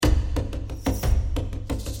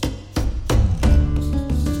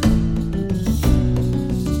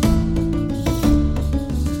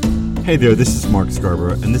Hey there, this is Mark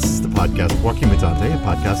Scarborough, and this is the podcast Walking with Dante, a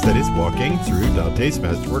podcast that is walking through Dante's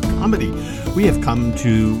masterwork comedy. We have come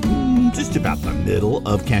to just about the middle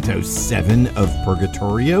of Canto VII of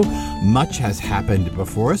Purgatorio. Much has happened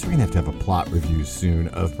before us. We're going to have a plot review soon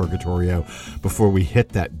of Purgatorio before we hit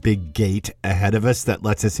that big gate ahead of us that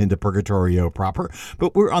lets us into Purgatorio proper.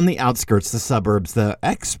 But we're on the outskirts, the suburbs, the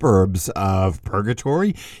exurbs of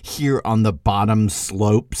Purgatory, here on the bottom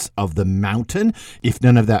slopes of the mountain. If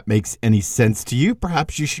none of that makes any sense to you,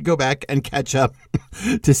 perhaps you should go back and catch up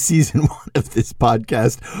to season 1 of this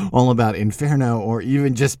podcast, all about Inferno, or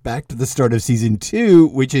even just back to the start of season 2,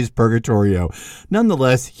 which is Purgatorio.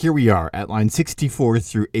 Nonetheless, here we are at line 64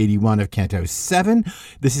 through 81 of Canto 7.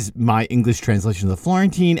 This is my English translation of the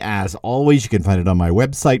Florentine. As always, you can find it on my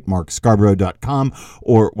website, markscarborough.com,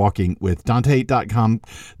 or walkingwithdante.com.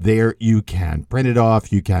 There you can print it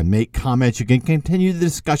off, you can make comments, you can continue the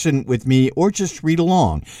discussion with me, or just read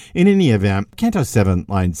along. In any event, Canto 7,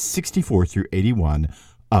 lines 64 through 81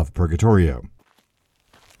 of Purgatorio.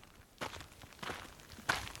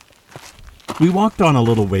 We walked on a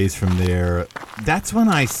little ways from there. That's when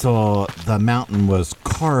I saw the mountain was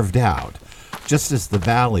carved out, just as the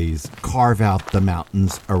valleys carve out the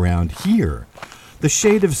mountains around here. The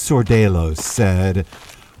shade of Sordello said,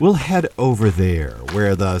 "We'll head over there,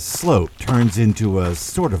 where the slope turns into a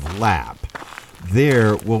sort of lap.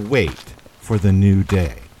 There we'll wait for the new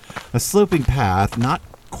day." A sloping path, not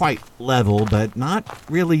quite level, but not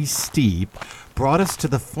really steep, brought us to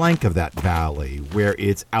the flank of that valley, where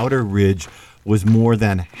its outer ridge was more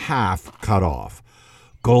than half cut off.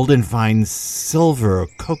 Golden fine silver,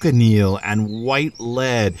 cochineal, and white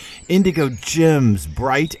lead, indigo gems,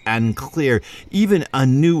 bright and clear, even a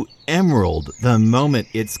new emerald the moment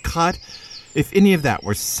it's cut. If any of that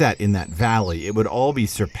were set in that valley, it would all be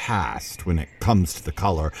surpassed, when it comes to the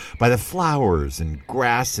color, by the flowers and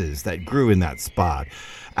grasses that grew in that spot,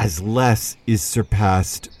 as less is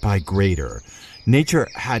surpassed by greater. Nature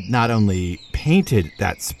had not only painted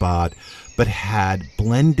that spot, but had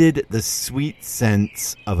blended the sweet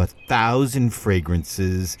scents of 1,000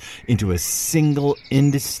 fragrances into a single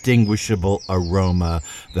indistinguishable aroma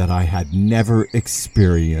that I had never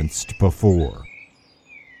experienced before.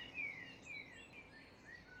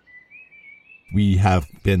 We have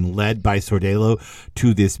been led by Sordello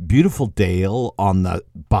to this beautiful dale on the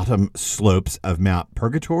bottom slopes of Mount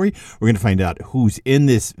Purgatory. We're going to find out who's in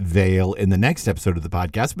this vale in the next episode of the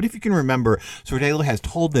podcast. But if you can remember, Sordello has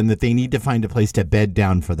told them that they need to find a place to bed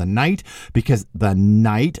down for the night, because the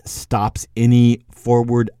night stops any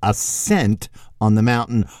forward ascent on the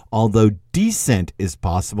mountain, although descent is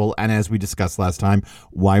possible. And as we discussed last time,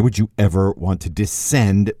 why would you ever want to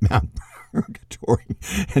descend Mount Purgatory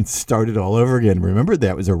and start it all over again? Remember,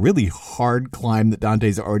 that was a really hard climb that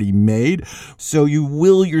Dante's already made, so you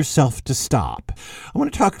will yourself to stop. I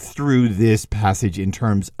want to talk through this passage in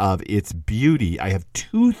terms of its beauty. I have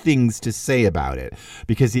two things to say about it,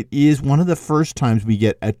 because it is one of the first times we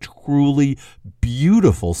get a truly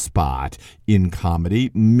beautiful spot in comedy,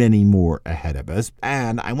 many more ahead of us.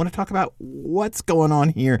 And I want to talk about what's going on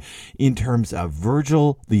here in terms of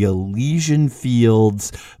Virgil, the Elysian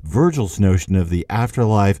fields, Virgil's notion of the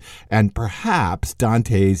afterlife, and perhaps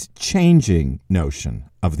Dante's changing notion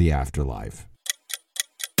of the afterlife.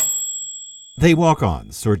 They walk on,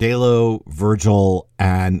 Sordello, Virgil,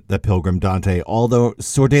 and the pilgrim Dante, although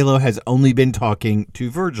Sordello has only been talking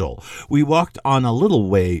to Virgil. We walked on a little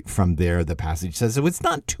way from there, the passage says, so it's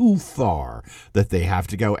not too far that they have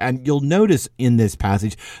to go. And you'll notice in this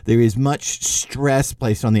passage, there is much stress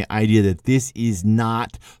placed on the idea that this is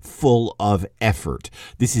not full of effort.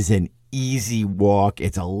 This is an easy walk.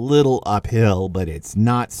 It's a little uphill, but it's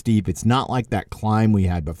not steep. It's not like that climb we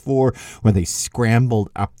had before when they scrambled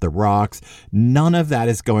up the rocks. None of that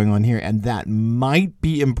is going on here, and that might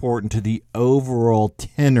be important to the overall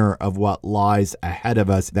tenor of what lies ahead of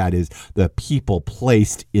us, that is, the people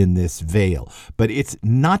placed in this vale. But it's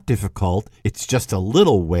not difficult. It's just a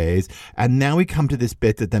little ways, and now we come to this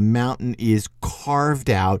bit that the mountain is carved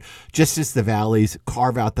out, just as the valleys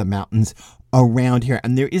carve out the mountains around here.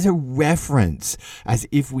 And there is a reference, as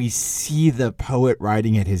if we see the poet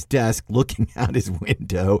writing at his desk, looking out his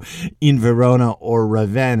window in Verona or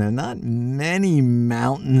Ravenna. Not many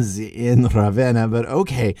mountains in Ravenna, but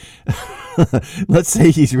okay, let's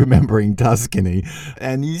say he's remembering Tuscany,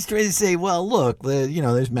 and he's trying to say, well, look,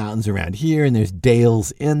 there's mountains around here and there's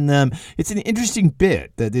dales in them. It's an interesting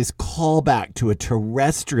bit that this callback to a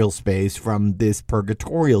terrestrial space from this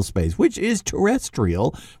purgatorial space, which is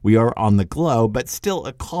terrestrial. We are on the globe, but still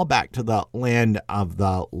a callback to the land of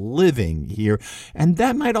the living here. And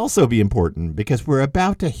that might also be important because we're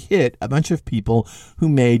about to hit a bunch of people who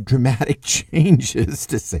made dramatic changes,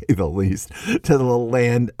 to say the least, to the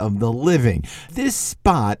land of the living. This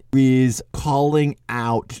spot is calling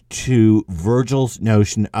out to Virgil's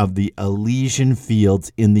notion of the Elysian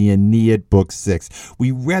fields in the Aeneid, Book 6.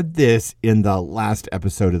 We read this in the last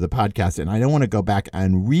episode of the podcast, and I don't want to go back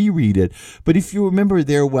and reread it, but if you remember,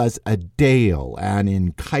 there was a dale, and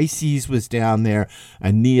Anchises was down there.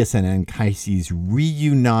 Aeneas and Anchises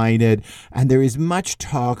reunited, and there is much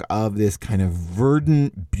talk of this kind of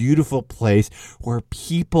verdant, beautiful place where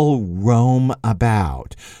people roam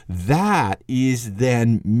about. That is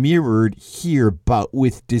then mirrored here, but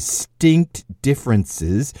with distinct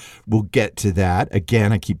differences. We'll get to that.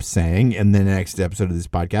 Again, I keep saying in the next episode of this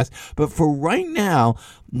podcast. But for right now,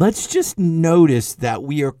 let's just notice that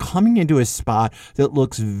we are coming into a spot that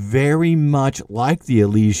looks very much like the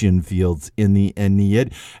Elysian fields in the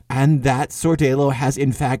Aeneid, and that Sordello has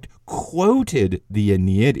in fact quoted the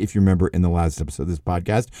Aeneid, if you remember in the last episode of this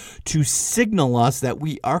podcast, to signal us that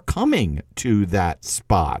we are coming to that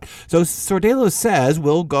spot. So Sordello says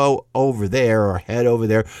we'll go over there or head over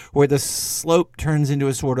there where the slope turns into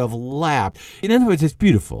a sort of lap. In other words, it's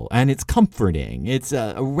beautiful and it's comforting. It's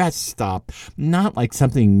a rest stop, not like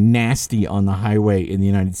something nasty on the highway in the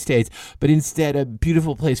United States, but instead a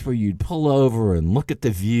beautiful place where you'd pull over and look at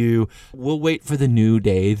the view. We'll wait for the new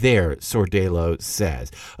day there, Sordello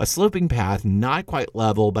says. A sloping path, not quite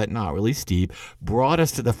level, but not really steep, brought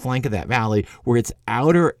us to the flank of that valley where its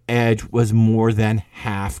outer edge was more than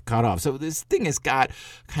half cut off. So this thing has got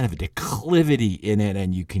kind of a declivity in it,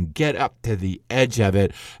 and you can get up to the edge of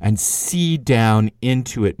it and see down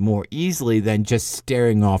into it more easily than just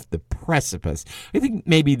staring off the precipice. I think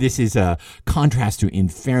maybe this is a contrast to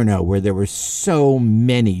Inferno, where there were so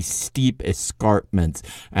many steep escarpments,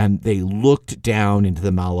 and they looked down into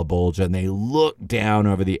the Malabolgia, and they looked down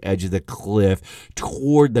over the edge of the cliff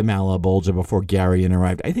toward the Malabolgia before Garion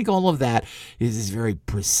arrived. I think all of that is this very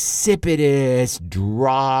precipitous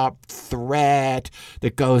drop threat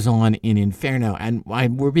that goes on in Inferno, and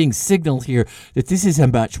we're being signaled here that this is a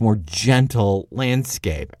much more gentle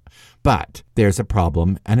landscape. But there's a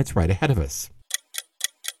problem, and it's right ahead of us.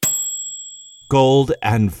 Gold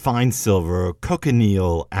and fine silver,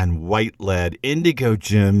 cochineal and white lead, indigo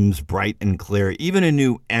gems, bright and clear, even a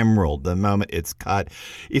new emerald the moment it's cut.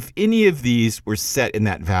 If any of these were set in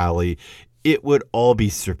that valley, it would all be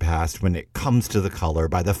surpassed when it comes to the color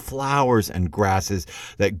by the flowers and grasses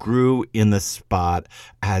that grew in the spot,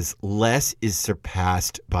 as less is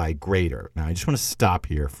surpassed by greater. Now, I just want to stop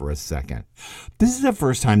here for a second. This is the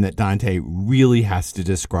first time that Dante really has to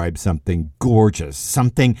describe something gorgeous,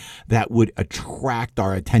 something that would attract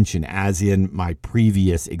our attention, as in my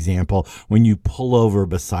previous example, when you pull over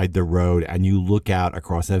beside the road and you look out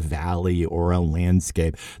across a valley or a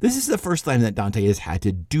landscape. This is the first time that Dante has had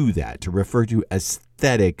to do that, to refer to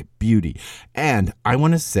aesthetic beauty. And I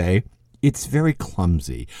want to say it's very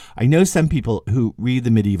clumsy. I know some people who read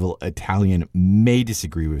the medieval Italian may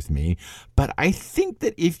disagree with me, but I think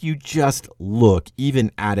that if you just look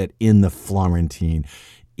even at it in the Florentine,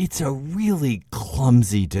 it's a really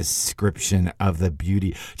clumsy description of the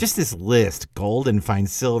beauty. Just this list: gold and fine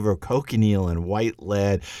silver, cochineal and white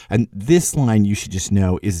lead. And this line, you should just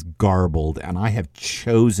know, is garbled, and I have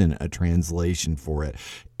chosen a translation for it.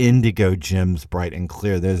 Indigo gems, bright and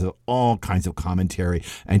clear. There's all kinds of commentary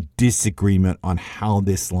and disagreement on how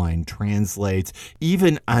this line translates.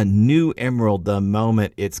 Even a new emerald the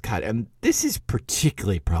moment it's cut. And this is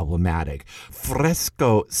particularly problematic.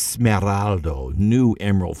 Fresco smeraldo, new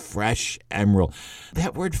emerald, fresh emerald.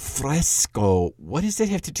 That word fresco, what does that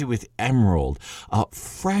have to do with emerald?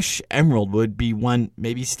 Fresh emerald would be one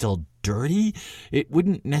maybe still dirty. It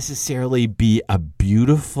wouldn't necessarily be a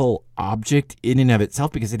beautiful object in and of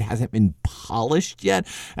itself because it hasn't been polished yet.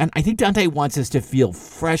 And I think Dante wants us to feel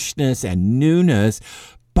freshness and newness,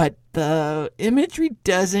 but the imagery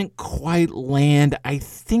doesn't quite land, I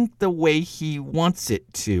think, the way he wants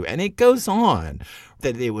it to. And it goes on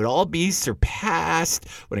that they would all be surpassed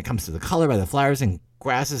when it comes to the color by the flowers and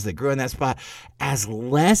grasses that grew in that spot, as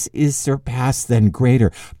less is surpassed than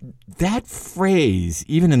greater. That phrase,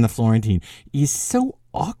 even in the Florentine, is so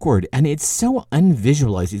awkward, and it's so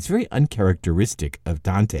unvisualized. It's very uncharacteristic of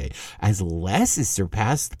Dante. As less is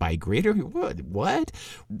surpassed by greater. What?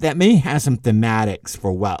 That may have some thematics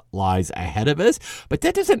for what lies ahead of us, but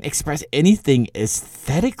that doesn't express anything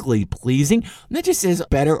aesthetically pleasing. That just says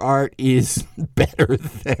better art is better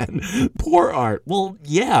than poor art. Well,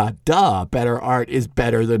 yeah, duh. Better art is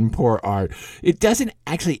better than poor art. It doesn't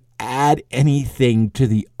actually add anything to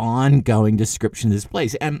the ongoing description of this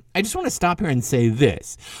place. And I just want to stop here and say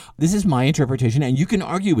this. This is my interpretation, and you can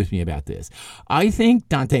argue with me about this. I think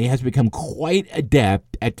Dante has become quite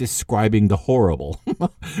adept at describing the horrible.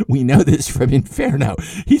 We know this from Inferno.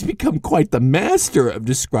 He's become quite the master of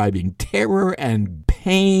describing terror and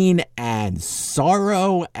pain and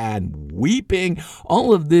sorrow and weeping.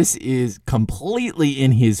 All of this is completely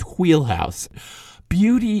in his wheelhouse.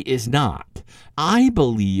 Beauty is not. I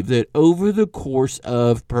believe that over the course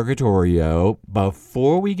of Purgatorio,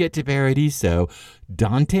 before we get to Paradiso,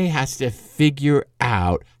 Dante has to figure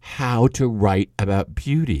out how to write about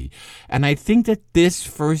beauty. And I think that this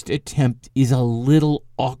first attempt is a little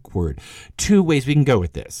awkward. Two ways we can go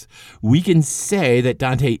with this. We can say that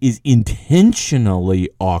Dante is intentionally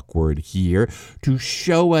awkward here to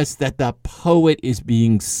show us that the poet is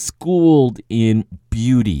being schooled in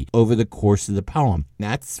beauty over the course of the poem.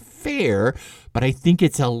 That's fair, but I think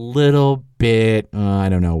it's a little bit, I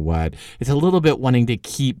don't know what. It's a little bit wanting to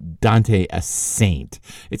keep Dante a saint.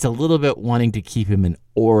 It's a little bit wanting to keep him an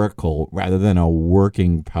oracle rather than a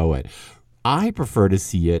working poet. I prefer to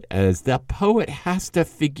see it as the poet has to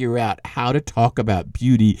figure out how to talk about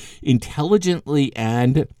beauty intelligently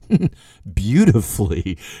and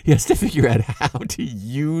beautifully. He has to figure out how to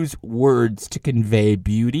use words to convey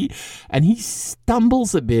beauty, and he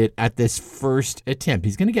stumbles a bit at this first attempt.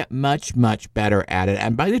 He's going to get much, much better at it,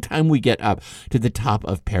 and by the time we get up to the top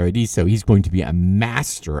of Paradiso, he's going to be a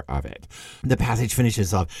master of it. The passage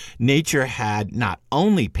finishes off, nature had not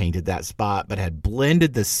only painted that spot, but had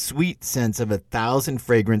blended the sweet scents of 1,000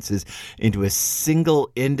 fragrances into a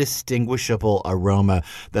single indistinguishable aroma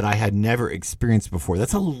that I had never experienced before.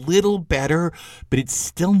 That's a little better, but it's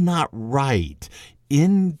still not right.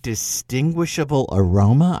 Indistinguishable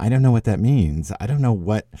aroma? I don't know what that means. I don't know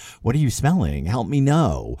what are you smelling? Help me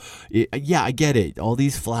know. Yeah, I get it. All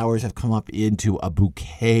these flowers have come up into a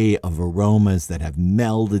bouquet of aromas that have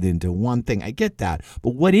melded into one thing. I get that.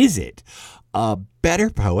 But what is it? A better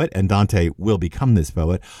poet, and Dante will become this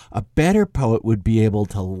poet, a better poet would be able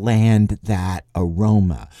to land that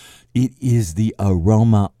aroma. It is the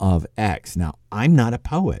aroma of X. Now, I'm not a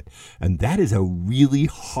poet, and that is a really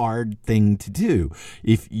hard thing to do.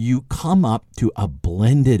 If you come up to a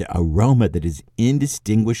blended aroma that is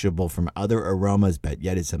indistinguishable from other aromas, but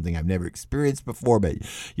yet is something I've never experienced before, but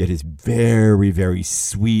yet is very, very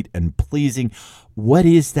sweet and pleasing, what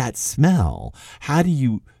is that smell? How do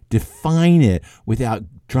you define it without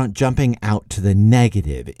jumping out to the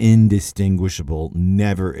negative, indistinguishable,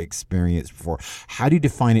 never experienced before? How do you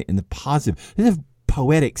define it in the positive? This is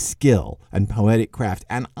poetic skill and poetic craft,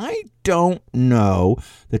 and I don't know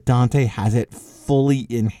that Dante has it fully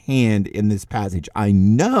in hand in this passage. I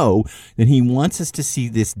know that he wants us to see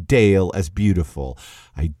this dale as beautiful.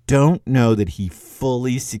 I don't know that he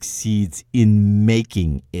fully succeeds in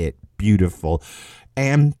making it beautiful.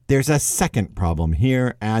 And there's a second problem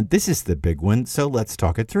here, and this is the big one, so let's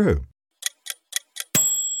talk it through.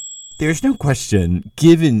 There's no question,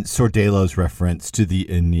 given Sordello's reference to the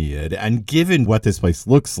Aeneid, and given what this place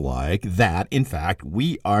looks like, that, in fact,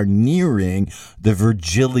 we are nearing the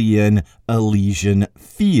Virgilian Elysian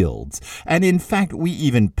fields. And in fact, we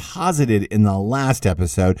even posited in the last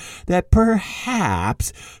episode that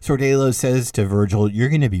perhaps Sordello says to Virgil, you're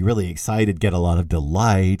going to be really excited, get a lot of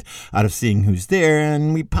delight out of seeing who's there.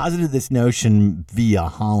 And we posited this notion via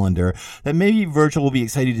Hollander that maybe Virgil will be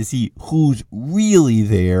excited to see who's really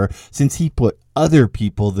there, since he put other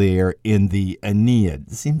people there in the Aeneid.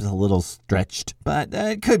 It seems a little stretched, but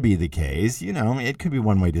it could be the case. You know, it could be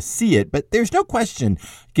one way to see it. But there's no question,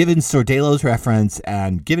 given Sordello's reference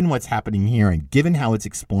and given what's happening here and given how it's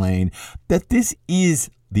explained, that this is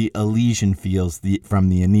the Elysian fields from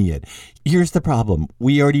the Aeneid. Here's the problem.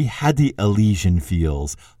 We already had the Elysian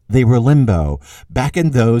fields. They were limbo. Back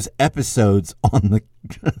in those episodes on the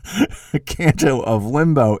Canto of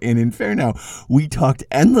Limbo in Inferno, we talked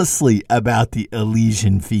endlessly about the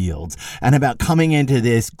Elysian fields and about coming into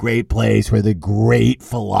this great place where the great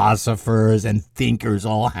philosophers and thinkers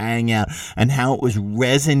all hang out and how it was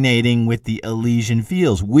resonating with the Elysian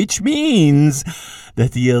fields, which means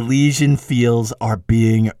that the Elysian fields are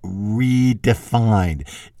being redefined.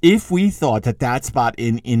 If we thought that spot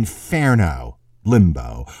in Inferno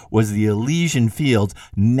limbo, was the Elysian fields.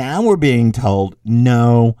 Now we're being told,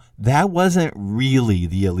 no, that wasn't really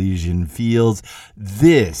the Elysian fields.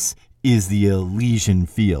 This is the Elysian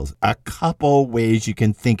fields. A couple ways you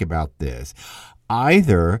can think about this.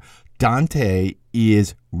 Either Dante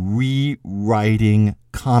is rewriting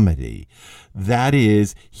comedy. That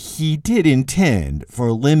is, he did intend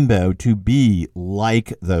for limbo to be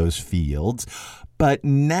like those fields, but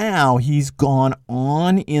now he's gone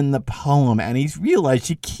on in the poem and he's realized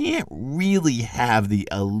you can't really have the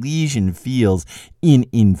Elysian fields in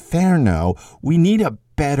Inferno. We need a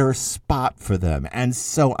better spot for them. And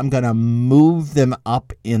so I'm going to move them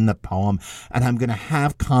up in the poem and I'm going to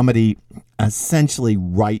have comedy essentially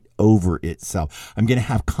write over itself. I'm going to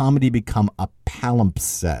have comedy become a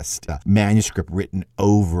palimpsest, a manuscript written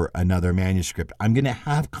over another manuscript. I'm going to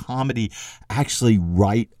have comedy actually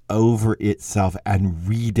write over itself and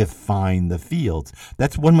redefine the fields.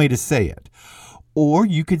 That's one way to say it. Or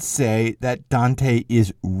you could say that Dante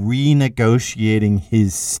is renegotiating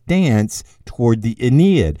his stance toward the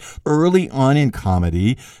Aeneid. Early on in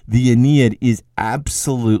comedy, the Aeneid is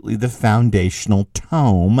absolutely the foundational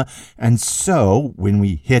tome. And so when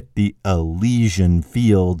we hit the Elysian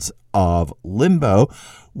fields of limbo,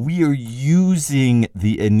 we are using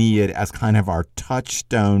the Aeneid as kind of our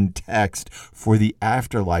touchstone text for the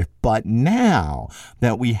afterlife. But now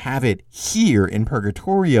that we have it here in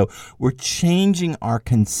Purgatorio, we're changing our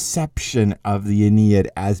conception of the Aeneid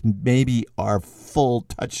as maybe our full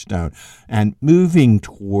touchstone and moving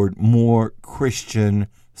toward more Christian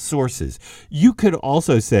sources. You could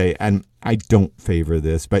also say, and I don't favor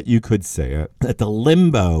this, but you could say it, that the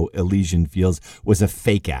limbo Elysian fields was a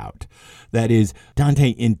fake out. That is,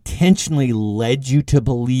 Dante intentionally led you to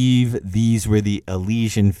believe these were the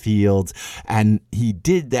Elysian fields, and he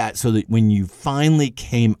did that so that when you finally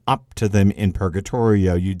came up to them in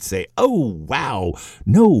Purgatorio, you'd say, oh, wow,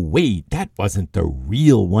 no, wait, that wasn't the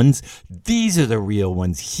real ones. These are the real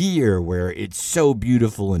ones here, where it's so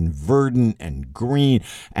beautiful and verdant and green,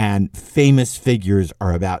 and famous figures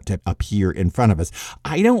are about to appear in front of us.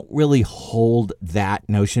 I don't really hold that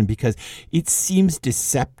notion because it seems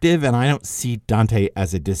deceptive, and I don't see Dante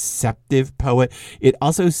as a deceptive poet. It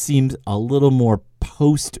also seems a little more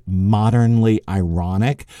postmodernly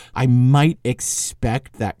ironic. I might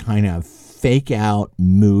expect that kind of fake out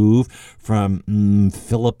move from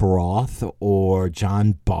Philip Roth or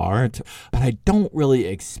John Bart, but I don't really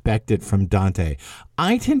expect it from Dante.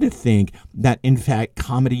 I tend to think that, in fact,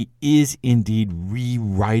 comedy is indeed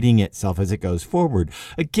rewriting itself as it goes forward.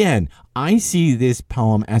 Again, I see this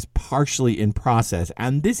poem as partially in process,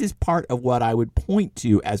 and this is part of what I would point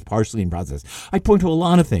to as partially in process. I'd point to a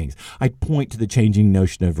lot of things. I'd point to the changing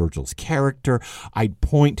notion of Virgil's character. I'd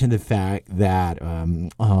point to the fact that,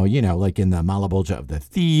 like in the Malabolgia of the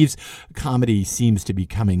Thieves, comedy seems to be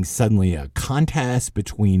becoming suddenly a contest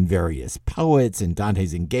between various poets, and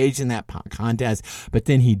Dante's engaged in that contest, but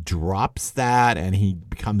then he drops that and he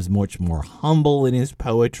becomes much more humble in his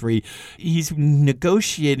poetry. He's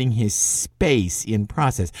negotiating his space in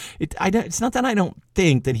process. It's not that I don't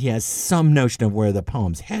think that he has some notion of where the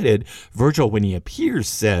poem's headed. Virgil, when he appears,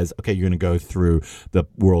 says, okay, you're going to go through the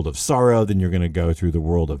world of sorrow, then you're going to go through the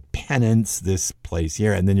world of penance, this place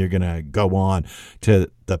here, and then you're going to go on to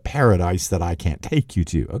the paradise that I can't take you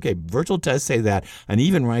to. Okay, Virgil does say that, and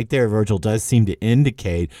even right there, Virgil does seem to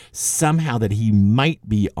indicate somehow that he might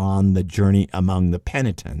be on the journey among the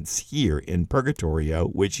penitents here in Purgatorio,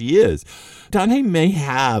 which he is. Dante may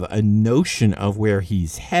have a notion of where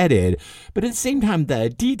he's headed, but at the same time, the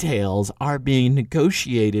details are being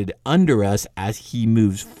negotiated under us as he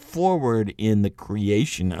moves forward in the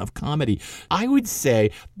creation of comedy. I would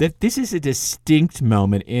say that this is a distinct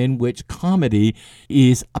moment in which comedy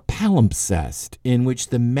is a palimpsest, in which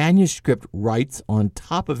the manuscript writes on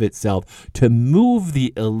top of itself to move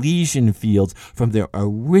the Elysian fields from their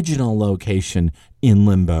original location in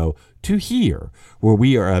limbo to here, where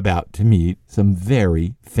we are about to meet some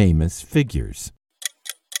very famous figures.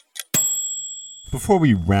 Before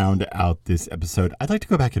we round out this episode, I'd like to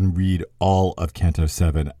go back and read all of Canto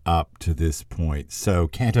 7 up to this point. So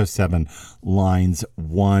Canto 7, lines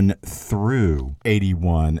 1 through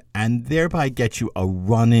 81, and thereby get you a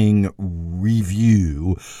running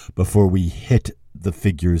review before we hit the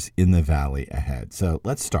figures in the valley ahead. So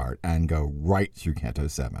let's start and go right through Canto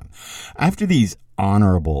 7. After these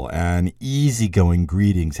honorable and easygoing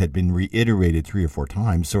greetings had been reiterated 3 or 4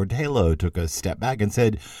 times, Sordello took a step back and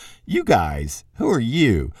said, "You guys, who are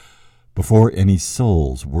you?" Before any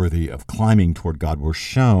souls worthy of climbing toward God were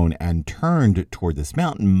shown and turned toward this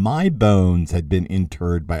mountain, my bones had been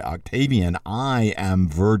interred by Octavian. I am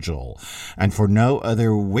Virgil, and for no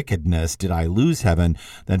other wickedness did I lose heaven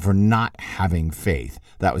than for not having faith.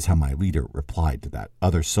 That was how my leader replied to that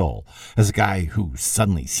other soul, as a guy who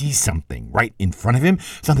suddenly sees something right in front of him,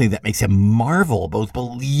 something that makes him marvel, both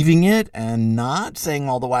believing it and not, saying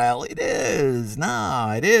all the while, it is,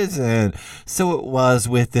 no, it isn't. So it was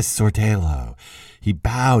with this Sordello. He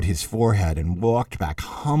bowed his forehead and walked back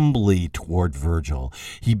humbly toward Virgil.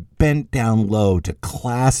 He bent down low to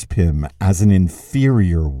clasp him as an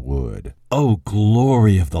inferior would. "O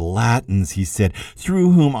glory of the Latins," he said,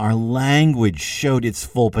 "through whom our language showed its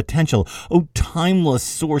full potential. O timeless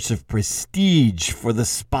source of prestige for the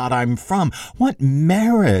spot I'm from. What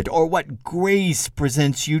merit or what grace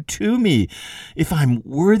presents you to me? If I'm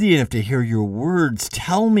worthy enough to hear your words,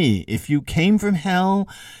 tell me if you came from hell,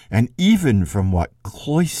 and even from what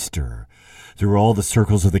cloister. Through all the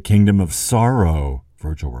circles of the kingdom of sorrow,"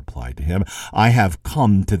 Virgil replied to him, "I have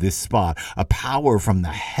come to this spot. A power from the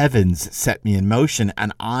heavens set me in motion,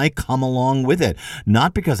 and I come along with it.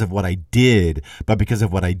 Not because of what I did, but because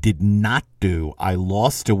of what I did not do. I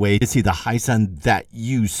lost a way to see the high sun that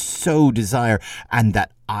you so desire, and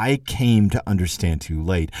that I came to understand too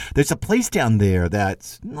late. There's a place down there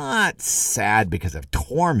that's not sad because of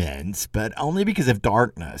torments, but only because of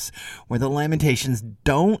darkness, where the lamentations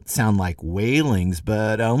don't sound like wailings,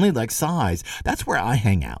 but only like sighs. That's where I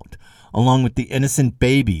hang out, along with the innocent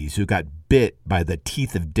babies who got bit by the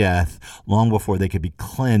teeth of death long before they could be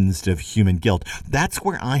cleansed of human guilt. That's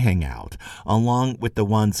where I hang out, along with the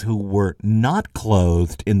ones who were not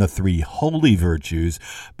clothed in the 3 holy virtues,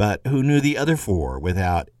 but who knew the other 4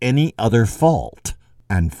 without any other fault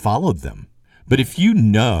and followed them. But if you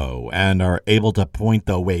know and are able to point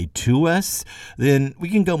the way to us, then we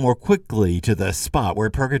can go more quickly to the spot where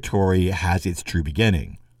purgatory has its true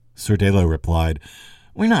beginning." Sordello replied,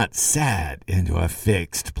 "We're not set into a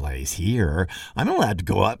fixed place here. I'm allowed to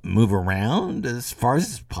go up and move around as far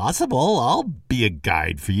as possible. I'll be a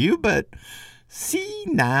guide for you, but see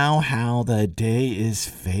now how the day is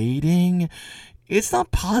fading? It's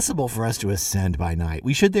not possible for us to ascend by night.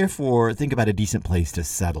 We should therefore think about a decent place to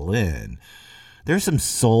settle in. There are some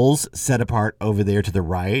souls set apart over there to the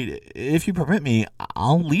right. If you permit me,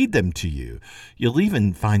 I'll lead them to you. You'll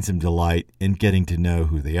even find some delight in getting to know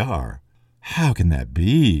who they are." "How can that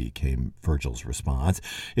be?" came Virgil's response.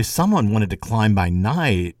 "If someone wanted to climb by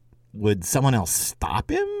night, would someone else stop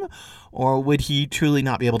him? Or would he truly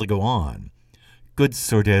not be able to go on?" Good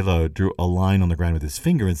Sordello drew a line on the ground with his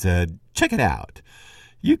finger and said, "Check it out.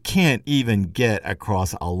 You can't even get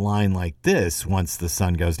across a line like this once the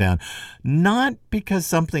sun goes down. Not because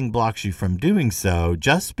something blocks you from doing so,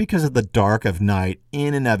 just because of the dark of night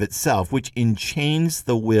in and of itself, which enchains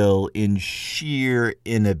the will in sheer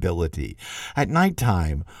inability. At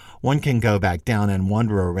nighttime, one can go back down and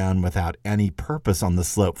wander around without any purpose on the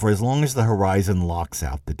slope for as long as the horizon locks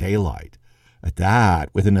out the daylight." At that,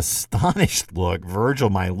 with an astonished look,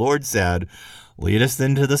 Virgil, my lord, said, "Lead us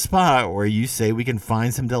then to the spot where you say we can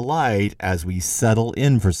find some delight as we settle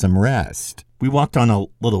in for some rest." We walked on a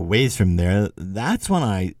little ways from there. That's when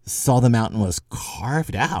I saw the mountain was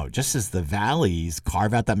carved out, just as the valleys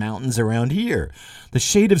carve out the mountains around here. The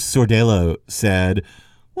shade of Sordello said,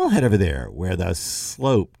 "We'll head over there, where the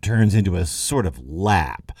slope turns into a sort of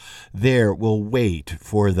lap. There we'll wait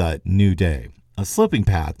for the new day." A sloping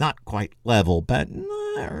path, not quite level, but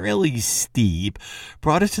not really steep,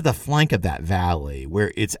 brought us to the flank of that valley,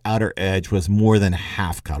 where its outer edge was more than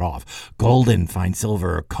half cut off. Golden, fine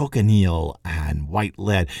silver, cochineal, and white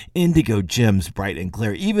lead, indigo gems bright and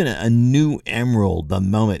clear, even a new emerald the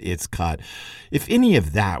moment it's cut. If any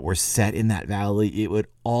of that were set in that valley, it would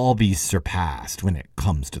all be surpassed, when it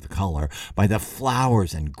comes to the color, by the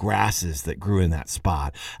flowers and grasses that grew in that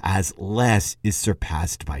spot, as less is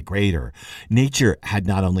surpassed by greater. Nature had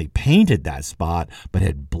not only painted that spot, but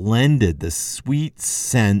had blended the sweet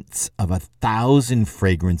scents of 1,000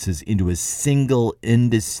 fragrances into a single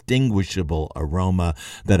indistinguishable aroma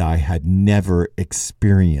that I had never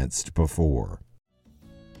experienced before.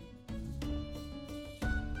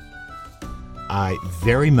 I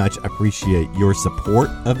very much appreciate your support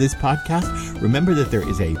of this podcast. Remember that there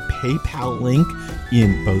is a PayPal link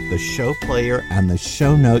in both the show player and the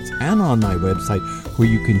show notes and on my website where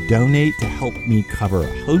you can donate to help me cover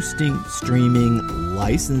hosting, streaming,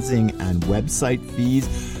 licensing, and website fees.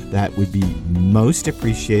 That would be most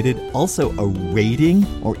appreciated. Also, a rating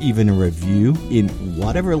or even a review in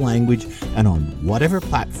whatever language and on whatever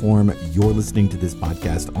platform you're listening to this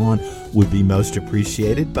podcast on would be most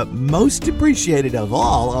appreciated. But most appreciated of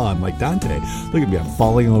all, I'm like Don today. Look at me, I'm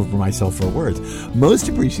falling over myself for words. Most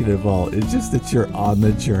appreciated of all is just that you're on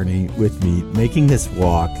the journey with me, making this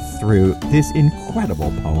walk through this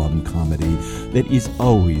incredible poem comedy that is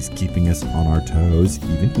always keeping us on our toes,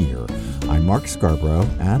 even here. I'm Mark Scarborough,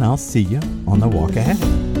 and I'll see you on the walk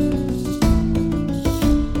ahead.